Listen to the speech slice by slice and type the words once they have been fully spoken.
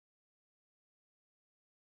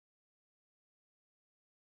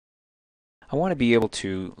I want to be able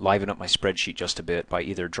to liven up my spreadsheet just a bit by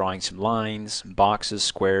either drawing some lines, boxes,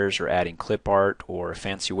 squares, or adding clip art, or a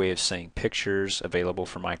fancy way of saying pictures available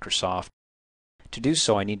from Microsoft. To do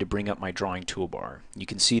so, I need to bring up my drawing toolbar. You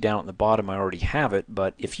can see down at the bottom I already have it,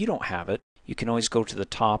 but if you don't have it, you can always go to the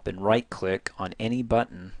top and right-click on any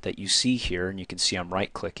button that you see here, and you can see I'm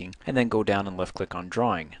right-clicking, and then go down and left-click on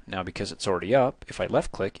Drawing. Now because it's already up, if I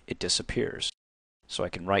left-click, it disappears. So I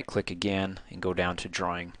can right-click again and go down to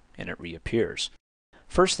Drawing, and it reappears.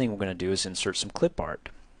 First thing we're going to do is insert some clip art.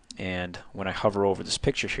 And when I hover over this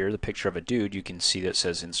picture here, the picture of a dude, you can see that it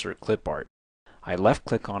says Insert Clip Art. I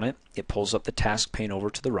left-click on it, it pulls up the task pane over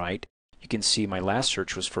to the right. You can see my last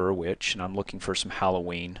search was for a witch, and I'm looking for some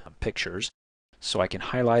Halloween pictures. So I can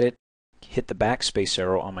highlight it, hit the backspace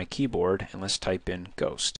arrow on my keyboard, and let's type in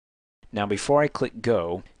ghost. Now before I click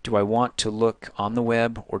go, do I want to look on the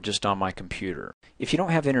web or just on my computer? If you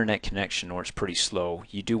don't have internet connection or it's pretty slow,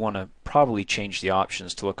 you do want to probably change the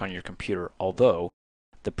options to look on your computer, although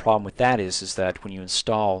the problem with that is that when you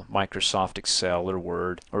install Microsoft Excel or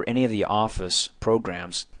Word or any of the Office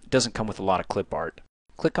programs, it doesn't come with a lot of clip art.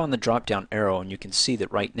 Click on the drop down arrow and you can see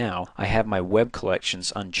that right now I have my web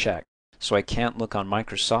collections unchecked. So I can't look on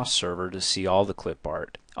Microsoft Server to see all the clip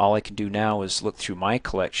art. All I can do now is look through my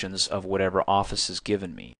collections of whatever Office has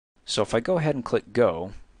given me. So if I go ahead and click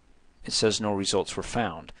go, it says no results were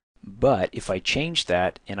found. But if I change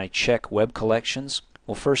that and I check web collections,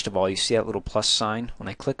 well, first of all, you see that little plus sign? When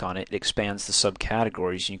I click on it, it expands the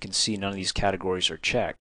subcategories, and you can see none of these categories are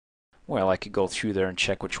checked. Well, I could go through there and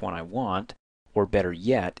check which one I want, or better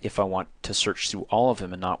yet, if I want to search through all of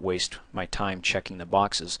them and not waste my time checking the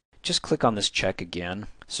boxes, just click on this check again.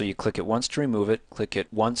 So you click it once to remove it, click it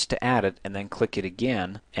once to add it, and then click it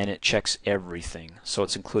again, and it checks everything. So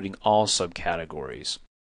it's including all subcategories.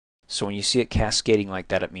 So when you see it cascading like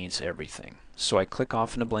that, it means everything. So I click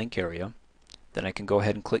off in a blank area. Then I can go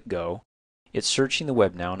ahead and click go. It's searching the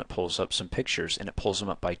web now and it pulls up some pictures and it pulls them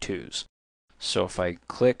up by twos. So if I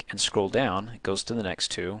click and scroll down, it goes to the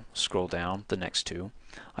next two, scroll down, the next two.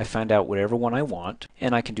 I find out whatever one I want,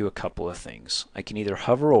 and I can do a couple of things. I can either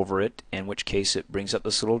hover over it, in which case it brings up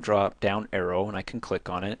this little drop down arrow and I can click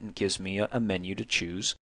on it and it gives me a menu to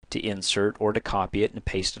choose to insert or to copy it and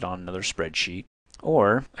paste it on another spreadsheet.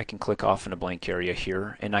 Or I can click off in a blank area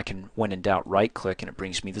here and I can, when in doubt, right click and it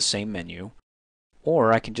brings me the same menu.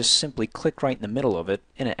 Or I can just simply click right in the middle of it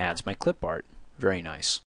and it adds my clip art. Very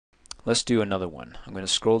nice. Let's do another one. I'm going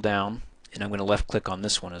to scroll down and I'm going to left click on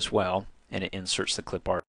this one as well, and it inserts the clip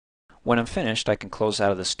art. When I'm finished, I can close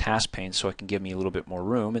out of this task pane so it can give me a little bit more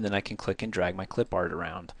room, and then I can click and drag my clip art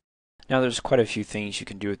around. Now there's quite a few things you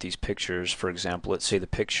can do with these pictures. For example, let's say the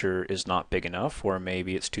picture is not big enough, or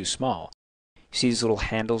maybe it's too small. You see these little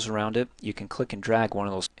handles around it? You can click and drag one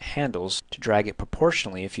of those handles to drag it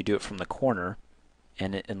proportionally if you do it from the corner,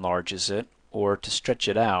 and it enlarges it, or to stretch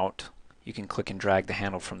it out you can click and drag the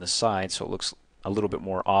handle from the side so it looks a little bit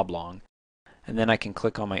more oblong, and then I can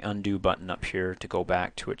click on my undo button up here to go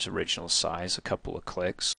back to its original size, a couple of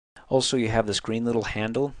clicks. Also, you have this green little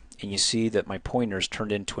handle and you see that my pointer is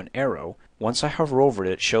turned into an arrow. Once I hover over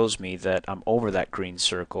it, it shows me that I'm over that green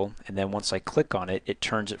circle, and then once I click on it, it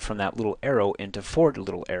turns it from that little arrow into 4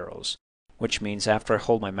 little arrows, which means after I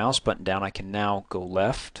hold my mouse button down I can now go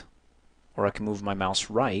left, or I can move my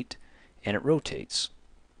mouse right, and it rotates.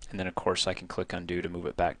 And then of course I can click undo to move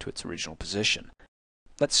it back to its original position.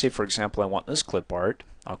 Let's say for example I want this clip art.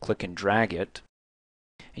 I'll click and drag it,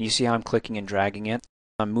 and you see how I'm clicking and dragging it?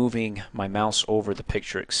 I'm moving my mouse over the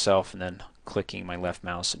picture itself and then clicking my left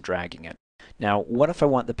mouse and dragging it. Now what if I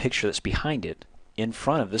want the picture that's behind it in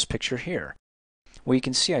front of this picture here? Well, you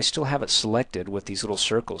can see I still have it selected with these little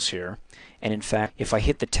circles here, and in fact if I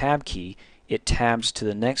hit the tab key it tabs to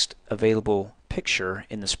the next available picture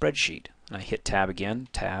in the spreadsheet. And I hit tab again,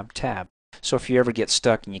 tab, tab. So if you ever get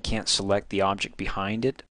stuck and you can't select the object behind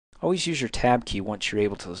it, always use your tab key once you're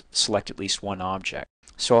able to select at least one object.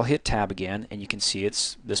 So I'll hit tab again and you can see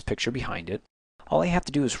it's this picture behind it. All I have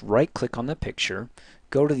to do is right click on the picture,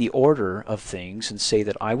 go to the order of things and say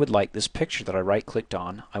that I would like this picture that I right clicked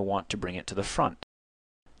on, I want to bring it to the front.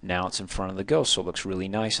 Now it's in front of the ghost, so it looks really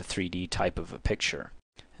nice, a 3D type of a picture.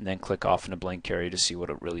 And then click off in a blank area to see what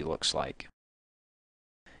it really looks like.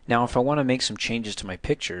 Now if I want to make some changes to my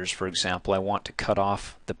pictures, for example I want to cut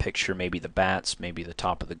off the picture, maybe the bats, maybe the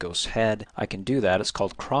top of the ghost's head, I can do that. It's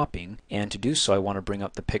called cropping, and to do so I want to bring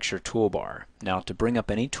up the picture toolbar. Now to bring up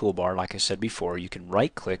any toolbar, like I said before, you can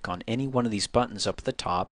right click on any one of these buttons up at the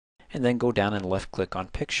top and then go down and left click on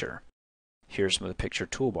picture. Here's the picture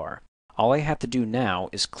toolbar. All I have to do now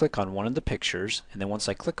is click on one of the pictures, and then once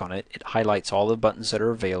I click on it, it highlights all the buttons that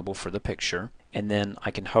are available for the picture, And then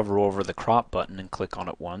I can hover over the crop button and click on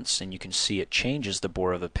it once, and you can see it changes the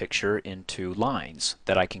border of the picture into lines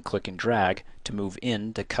that I can click and drag to move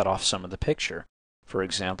in to cut off some of the picture. For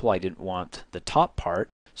example, I didn't want the top part,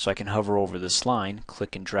 so I can hover over this line,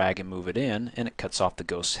 click and drag and move it in, and it cuts off the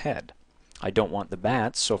ghost's head. I don't want the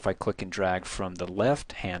bats, so if I click and drag from the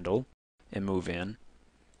left handle and move in,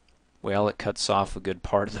 well, it cuts off a good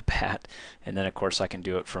part of the bat, and then of course I can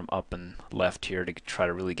do it from up and left here to try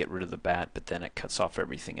to really get rid of the bat, but then it cuts off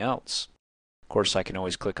everything else. Of course, I can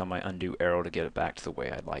always click on my undo arrow to get it back to the way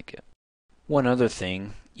I like it. One other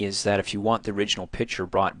thing is that if you want the original picture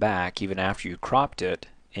brought back even after you cropped it,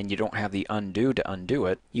 and you don't have the undo to undo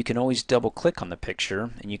it, you can always double click on the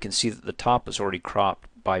picture and you can see that the top is already cropped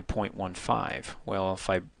by 0.15. Well, if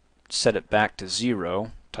I set it back to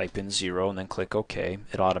 0, type in 0 and then click OK,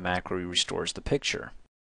 it automatically restores the picture.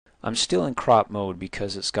 I'm still in crop mode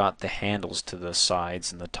because it's got the handles to the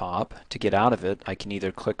sides and the top. To get out of it, I can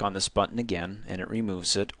either click on this button again and it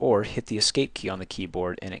removes it, or hit the escape key on the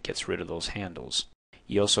keyboard and it gets rid of those handles.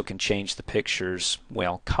 You also can change the picture's,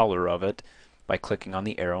 well, color of it by clicking on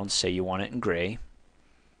the arrow and say you want it in gray,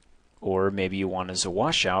 or maybe you want it as a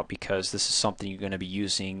washout because this is something you're going to be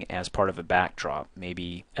using as part of a backdrop,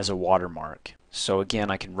 maybe as a watermark. So again,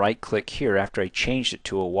 I can right click here after I changed it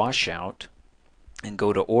to a washout and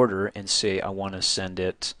go to order and say I want to send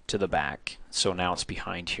it to the back. So now it's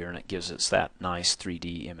behind here and it gives us that nice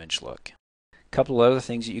 3D image look. A couple of other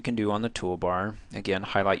things that you can do on the toolbar. Again,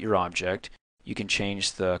 highlight your object. You can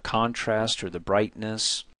change the contrast or the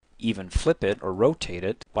brightness, even flip it or rotate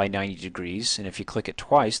it by 90 degrees, and if you click it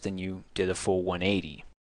twice then you did a full 180.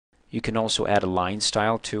 You can also add a line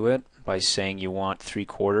style to it by saying you want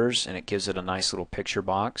 3/4 and it gives it a nice little picture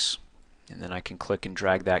box. And then I can click and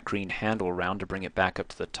drag that green handle around to bring it back up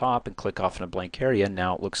to the top and click off in a blank area.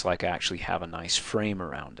 Now it looks like I actually have a nice frame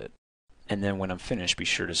around it. And then when I'm finished, be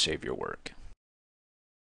sure to save your work.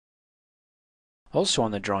 Also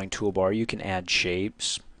on the drawing toolbar you can add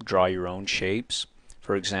shapes, draw your own shapes.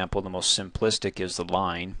 For example, the most simplistic is the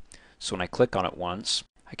line. So when I click on it once,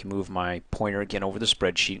 I can move my pointer again over the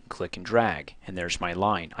spreadsheet and click and drag, and there's my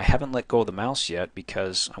line. I haven't let go of the mouse yet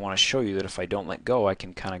because I want to show you that if I don't let go, I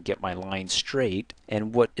can kind of get my line straight.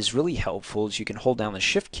 And what is really helpful is you can hold down the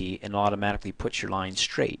shift key and automatically put your line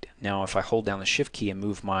straight. Now if I hold down the shift key and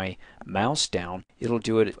move my mouse down, it'll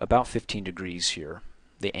do it about 15 degrees here,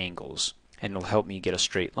 the angles, and it'll help me get a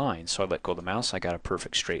straight line. So I let go of the mouse, I got a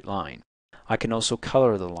perfect straight line. I can also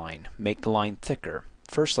color the line, make the line thicker.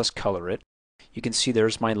 First let's color it. You can see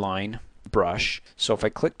there's my line brush. So if I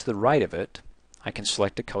click to the right of it, I can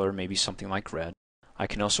select a color, maybe something like red. I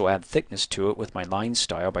can also add thickness to it with my line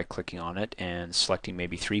style by clicking on it and selecting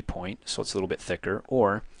maybe 3-point, so it's a little bit thicker.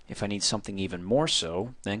 Or if I need something even more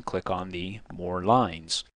so, then click on the more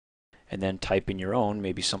lines. And then type in your own,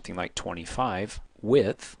 maybe something like 25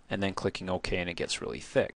 width, and then clicking OK and it gets really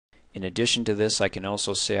thick. In addition to this, I can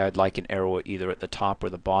also say I'd like an arrow either at the top or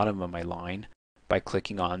the bottom of my line by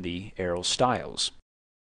clicking on the arrow styles.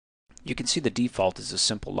 You can see the default is a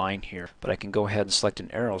simple line here, but I can go ahead and select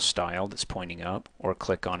an arrow style that's pointing up, or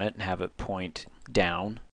click on it and have it point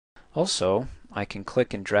down. Also, I can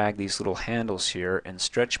click and drag these little handles here and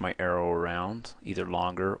stretch my arrow around, either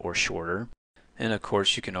longer or shorter. And of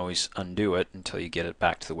course you can always undo it until you get it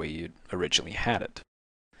back to the way you originally had it.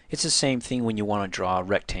 It's the same thing when you want to draw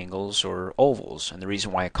rectangles or ovals, and the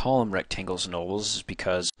reason why I call them rectangles and ovals is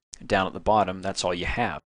because down at the bottom that's all you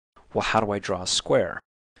have. Well, how do I draw a square?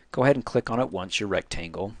 Go ahead and click on it once, your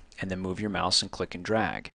rectangle, and then move your mouse and click and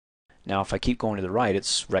drag. Now if I keep going to the right,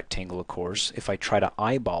 it's rectangle of course. If I try to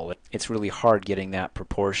eyeball it, it's really hard getting that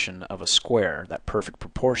proportion of a square, that perfect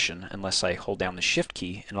proportion, unless I hold down the shift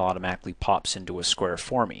key and it automatically pops into a square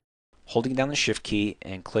for me. Holding down the shift key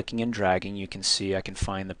and clicking and dragging, you can see I can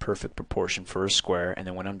find the perfect proportion for a square, and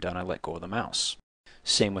then when I'm done I let go of the mouse.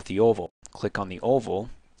 Same with the oval. Click on the oval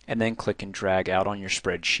and then click and drag out on your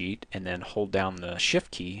spreadsheet and then hold down the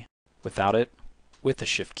shift key without it with the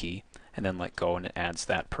shift key and then let go, and it adds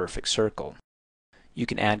that perfect circle. You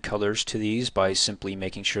can add colors to these by simply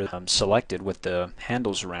making sure I'm selected with the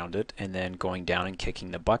handles around it and then going down and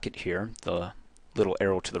kicking the bucket here, the little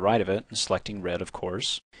arrow to the right of it, and selecting red of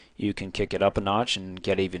course. You can kick it up a notch and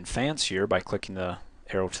get even fancier by clicking the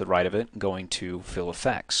arrow to the right of it and going to Fill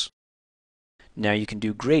Effects. Now you can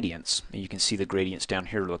do gradients, and you can see the gradients down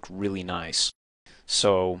here look really nice.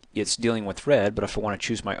 So it's dealing with red, but if I want to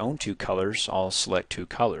choose my own two colors, I'll select two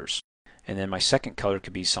colors. And then my second color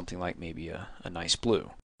could be something like maybe a nice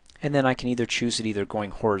blue. And then I can either choose it either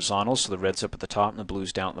going horizontal, so the red's up at the top and the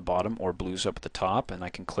blue's down at the bottom, or blue's up at the top, and I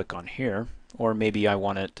can click on here. Or maybe I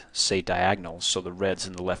want it, say, diagonal, so the red's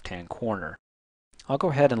in the left-hand corner. I'll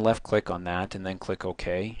go ahead and left click on that and then click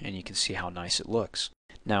OK, and you can see how nice it looks.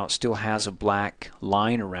 Now it still has a black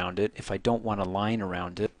line around it. If I don't want a line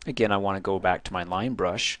around it, again I want to go back to my line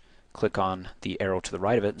brush, click on the arrow to the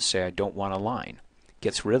right of it and say I don't want a line.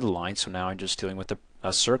 Gets rid of the line, so now I'm just dealing with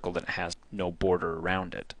a circle that has no border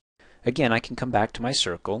around it. Again, I can come back to my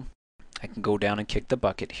circle. I can go down and kick the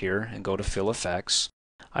bucket here and go to Fill Effects.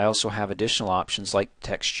 I also have additional options like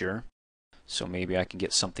texture, so maybe I can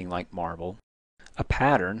get something like marble, a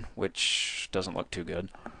pattern, which doesn't look too good,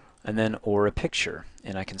 and then or a picture.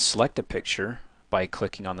 And I can select a picture by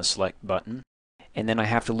clicking on the select button, and then I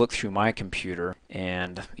have to look through my computer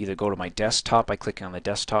and either go to my desktop by clicking on the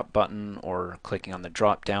desktop button or clicking on the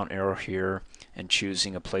drop down arrow here and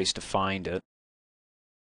choosing a place to find it.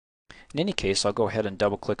 In any case, I'll go ahead and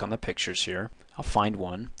double click on the pictures here. I'll find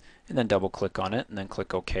one and then double click on it and then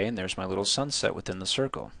click OK, and there's my little sunset within the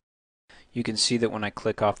circle. You can see that when I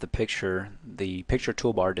click off the picture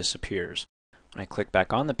toolbar disappears. When I click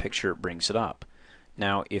back on the picture, it brings it up.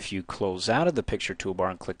 Now if you close out of the picture toolbar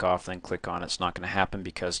and click off, then click on it, it's not going to happen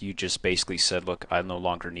because you just basically said, look, I no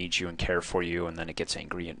longer need you and care for you, and then it gets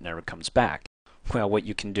angry and never comes back. Well, what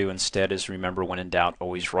you can do instead is, remember, when in doubt,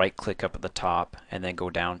 always right click up at the top and then go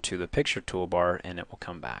down to the picture toolbar and it will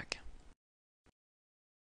come back.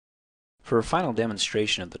 For a final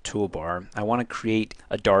demonstration of the toolbar, I want to create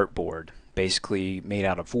a dartboard, basically made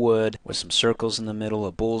out of wood with some circles in the middle,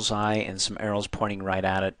 a bullseye, and some arrows pointing right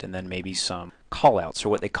at it, and then maybe some callouts, or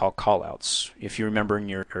what they call callouts. If you remember in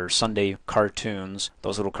your Sunday cartoons,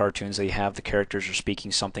 those little cartoons they have, the characters are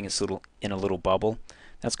speaking something, it's in a little bubble.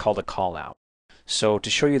 That's called a callout. So to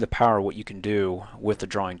show you the power of what you can do with the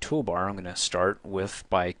drawing toolbar, I'm going to start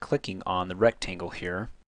by clicking on the rectangle here.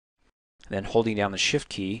 Then holding down the Shift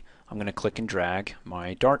key, I'm going to click and drag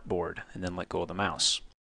my dartboard and then let go of the mouse.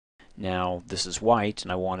 Now this is white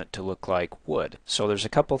and I want it to look like wood. So there's a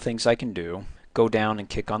couple things I can do. Go down and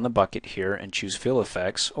kick on the bucket here and choose Fill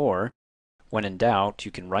Effects, or when in doubt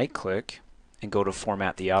you can right click and go to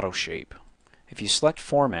Format the Auto Shape. If you select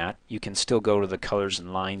Format, you can still go to the Colors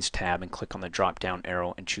and Lines tab and click on the drop down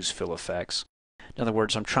arrow and choose Fill Effects. In other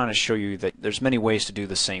words, I'm trying to show you that there's many ways to do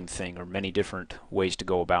the same thing, or many different ways to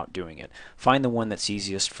go about doing it. Find the one that's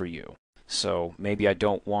easiest for you. So maybe I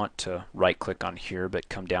don't want to right click on here, but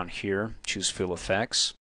come down here, choose Fill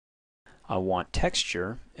Effects. I want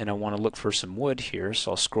texture, and I want to look for some wood here,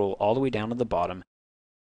 so I'll scroll all the way down to the bottom.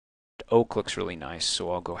 Oak looks really nice,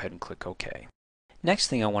 so I'll go ahead and click OK. Next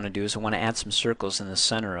thing I want to do is I want to add some circles in the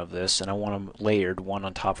center of this, and I want them layered one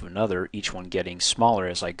on top of another, each one getting smaller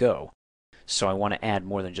as I go. So I want to add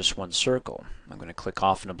more than just one circle. I'm going to click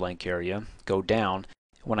off in a blank area, go down.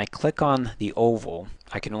 When I click on the oval,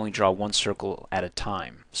 I can only draw one circle at a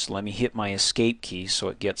time. So let me hit my escape key so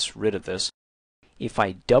it gets rid of this. If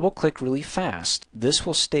I double click really fast, this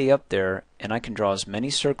will stay up there and I can draw as many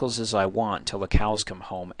circles as I want until the cows come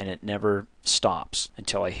home, and it never stops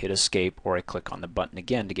until I hit escape or I click on the button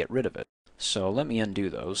again to get rid of it. So let me undo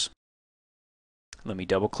those. Let me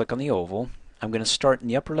double click on the oval. I'm going to start in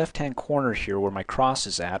the upper left hand corner here where my cross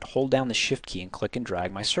is at, hold down the Shift key and click and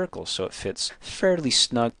drag my circle so it fits fairly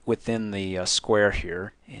snug within the square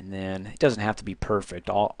here, and then it doesn't have to be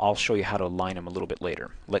perfect. I'll show you how to align them a little bit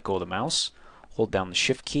later. Let go of the mouse, hold down the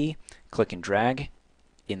Shift key, click and drag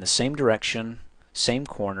in the same direction, same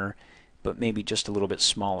corner, but maybe just a little bit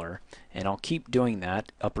smaller, and I'll keep doing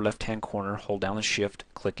that. Upper left hand corner, hold down the Shift,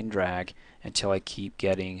 click and drag until I keep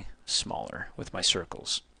getting smaller with my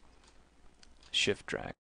circles. Shift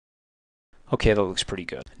drag. Okay, that looks pretty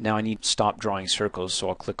good. Now I need to stop drawing circles, so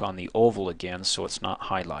I'll click on the oval again so it's not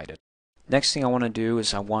highlighted. Next thing I want to do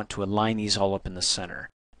is I want to align these all up in the center.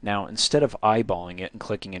 Now instead of eyeballing it and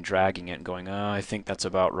clicking and dragging it and going, I think that's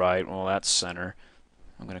about right, well that's center,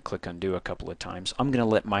 I'm going to click undo a couple of times. I'm going to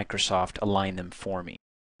let Microsoft align them for me.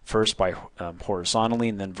 First by horizontally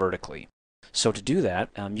and then vertically. So to do that,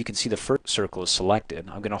 you can see the first circle is selected.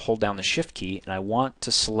 I'm going to hold down the Shift key and I want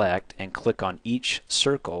to select and click on each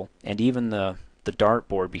circle and even the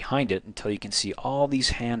dartboard behind it until you can see all these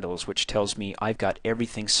handles, which tells me I've got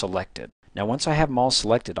everything selected. Now once I have them all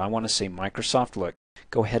selected, I want to say, Microsoft, look,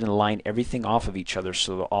 go ahead and line everything off of each other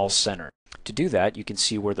so they're all centered. To do that, you can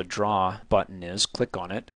see where the draw button is, click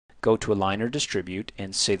on it, go to Align or Distribute,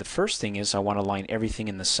 and say the first thing is I want to line everything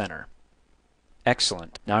in the center.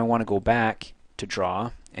 Excellent. Now I want to go back to Draw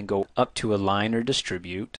and go up to Align or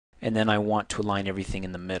Distribute, and then I want to align everything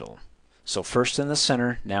in the middle. So first in the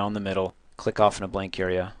center, now in the middle, click off in a blank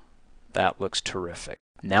area. That looks terrific.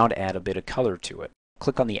 Now to add a bit of color to it.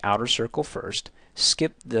 Click on the outer circle first,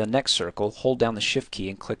 skip the next circle, hold down the Shift key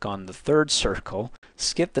and click on the third circle,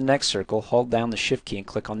 Skip the next circle, hold down the shift key and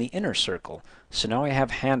click on the inner circle. So now I have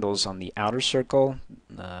handles on the outer circle,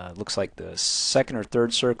 looks like the second or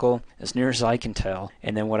third circle, as near as I can tell.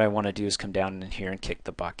 And then what I want to do is come down in here and kick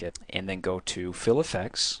the bucket, and then go to Fill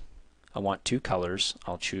Effects. I want two colors.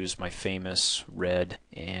 I'll choose my famous red,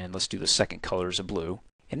 and let's do the second color as a blue.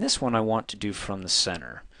 And this one I want to do from the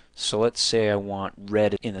center. So let's say I want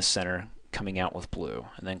red in the center coming out with blue,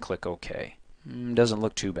 and then click OK. Doesn't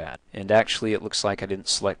look too bad. And actually it looks like I didn't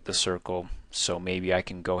select the circle, so maybe I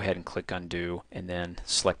can go ahead and click undo and then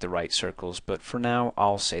select the right circles, but for now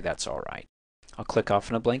I'll say that's alright. I'll click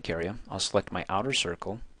off in a blank area. I'll select my outer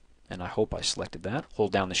circle, and I hope I selected that.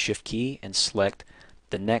 Hold down the shift key and select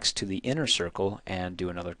the next to the inner circle and do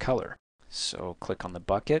another color. So click on the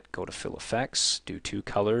bucket, go to Fill Effects, do two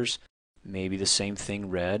colors, maybe the same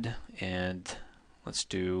thing, red, and let's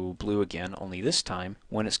do blue again, only this time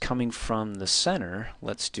when it's coming from the center,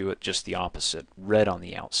 let's do it just the opposite, red on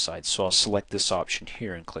the outside. So I'll select this option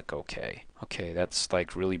here and click OK. Okay, that's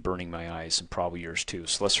like really burning my eyes, and probably yours too.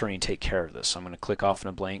 So let's hurry and take care of this. I'm going to click off in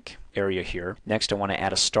a blank area here. Next I want to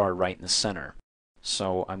add a star right in the center.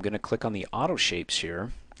 So I'm going to click on the auto shapes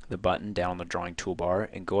here, the button down on the drawing toolbar,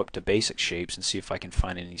 and go up to basic shapes and see if I can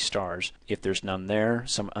find any stars. If there's none there,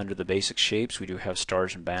 some under the basic shapes, we do have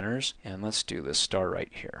stars and banners, and let's do this star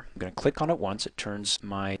right here. I'm going to click on it once. It turns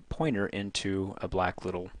my pointer into a black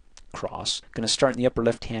little cross. I'm going to start in the upper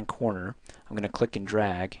left hand corner. I'm going to click and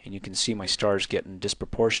drag, and you can see my stars getting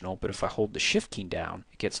disproportional, but if I hold the shift key down,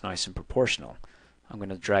 it gets nice and proportional. I'm going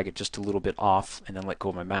to drag it just a little bit off and then let go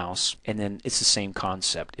of my mouse, and then it's the same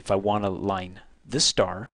concept. If I want to line this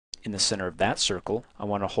star in the center of that circle, I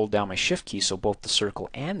want to hold down my shift key so both the circle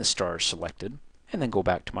and the star are selected, and then go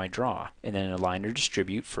back to my draw. And then align or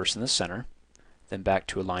distribute, first in the center, then back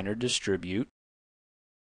to align or distribute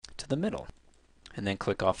to the middle. And then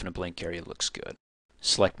click off in a blank area. It looks good.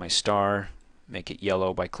 Select my star, make it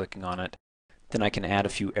yellow by clicking on it. Then I can add a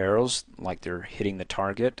few arrows like they're hitting the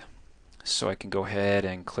target. So I can go ahead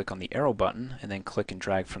and click on the arrow button and then click and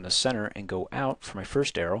drag from the center and go out for my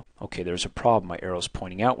first arrow. Okay, there's a problem. My arrow is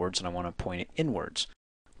pointing outwards and I want to point it inwards.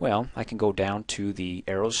 Well, I can go down to the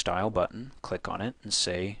arrow style button, click on it, and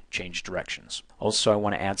say change directions. Also, I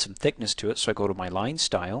want to add some thickness to it, so I go to my line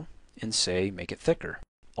style and say make it thicker.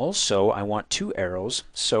 Also, I want two arrows,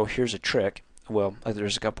 so here's a trick. Well,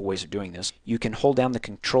 there's a couple ways of doing this. You can hold down the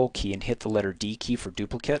control key and hit the letter D key for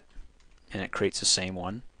duplicate, and it creates the same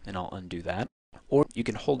one. And I'll undo that. Or you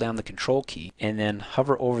can hold down the control key and then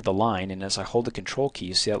hover over the line, and as I hold the control key,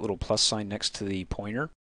 you see that little plus sign next to the pointer?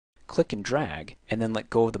 Click and drag and then let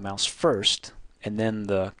go of the mouse first and then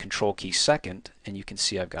the control key second, and you can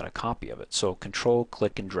see I've got a copy of it. So control,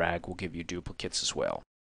 click and drag will give you duplicates as well.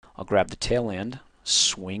 I'll grab the tail end,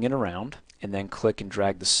 swing it around, and then click and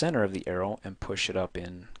drag the center of the arrow and push it up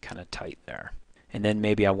in kind of tight there. And then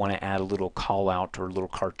maybe I want to add a little call out or a little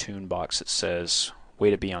cartoon box that says way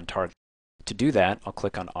to be on target. To do that, I'll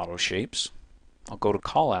click on Auto Shapes. I'll go to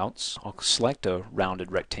Callouts. I'll select a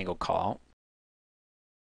rounded rectangle callout.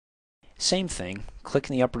 Same thing, click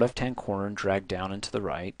in the upper left hand corner and drag down and to the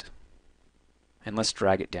right. And let's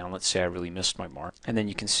drag it down. Let's say I really missed my mark. And then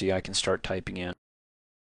you can see I can start typing in.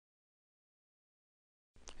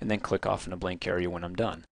 And then click off in a blank area when I'm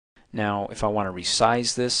done. Now, if I want to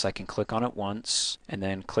resize this, I can click on it once and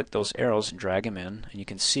then click those arrows and drag them in, and you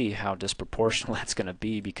can see how disproportional that's going to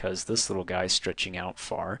be because this little guy is stretching out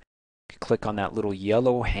far. You can click on that little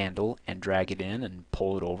yellow handle and drag it in and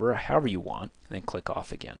pull it over however you want, and then click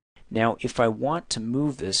off again. Now, if I want to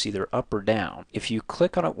move this either up or down, if you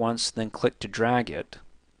click on it once, then click to drag it,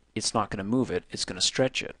 it's not going to move it, it's going to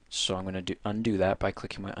stretch it. So I'm going to undo that by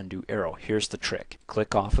clicking my undo arrow. Here's the trick.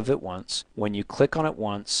 Click off of it once. When you click on it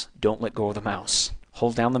once, don't let go of the mouse.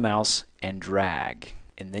 Hold down the mouse and drag.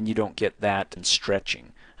 And then you don't get that and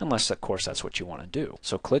stretching, unless of course that's what you want to do.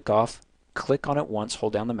 So click off, click on it once,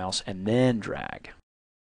 hold down the mouse, and then drag.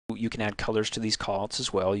 You can add colors to these callouts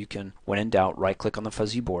as well. You can, when in doubt, right click on the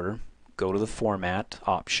fuzzy border, go to the format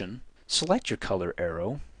option, select your color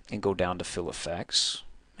arrow, and go down to fill effects.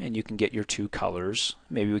 And you can get your two colors.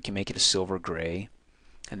 Maybe we can make it a silver gray,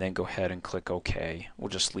 and then go ahead and click OK. We'll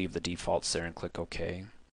just leave the defaults there and click OK.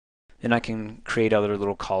 Then I can create other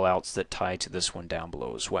little callouts that tie to this one down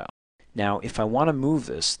below as well. Now, if I want to move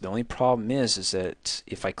this, the only problem is that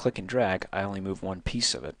if I click and drag, I only move one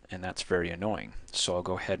piece of it, and that's very annoying. So I'll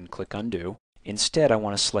go ahead and click undo. Instead, I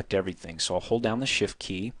want to select everything. So I'll hold down the shift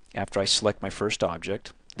key after I select my first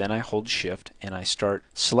object. Then I hold shift and I start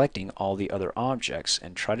selecting all the other objects,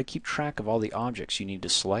 and try to keep track of all the objects you need to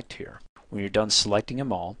select here. When you're done selecting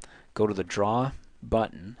them all, go to the draw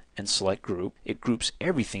button and select group, it groups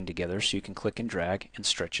everything together so you can click and drag and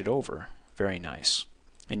stretch it over. Very nice.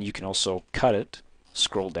 And you can also cut it,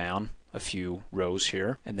 scroll down a few rows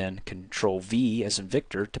here, and then Control V as in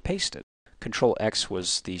Victor to paste it. Control X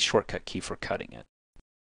was the shortcut key for cutting it.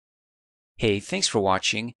 Hey, thanks for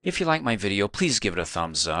watching. If you like my video, please give it a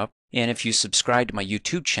thumbs up. And if you subscribe to my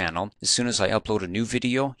YouTube channel, as soon as I upload a new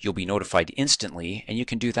video, you'll be notified instantly, and you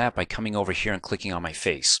can do that by coming over here and clicking on my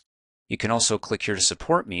face. You can also click here to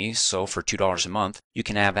support me, so for $2 a month, you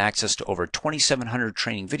can have access to over 2,700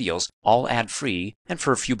 training videos, all ad-free, and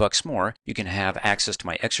for a few bucks more, you can have access to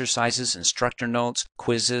my exercises, instructor notes,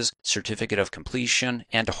 quizzes, certificate of completion,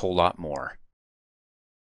 and a whole lot more.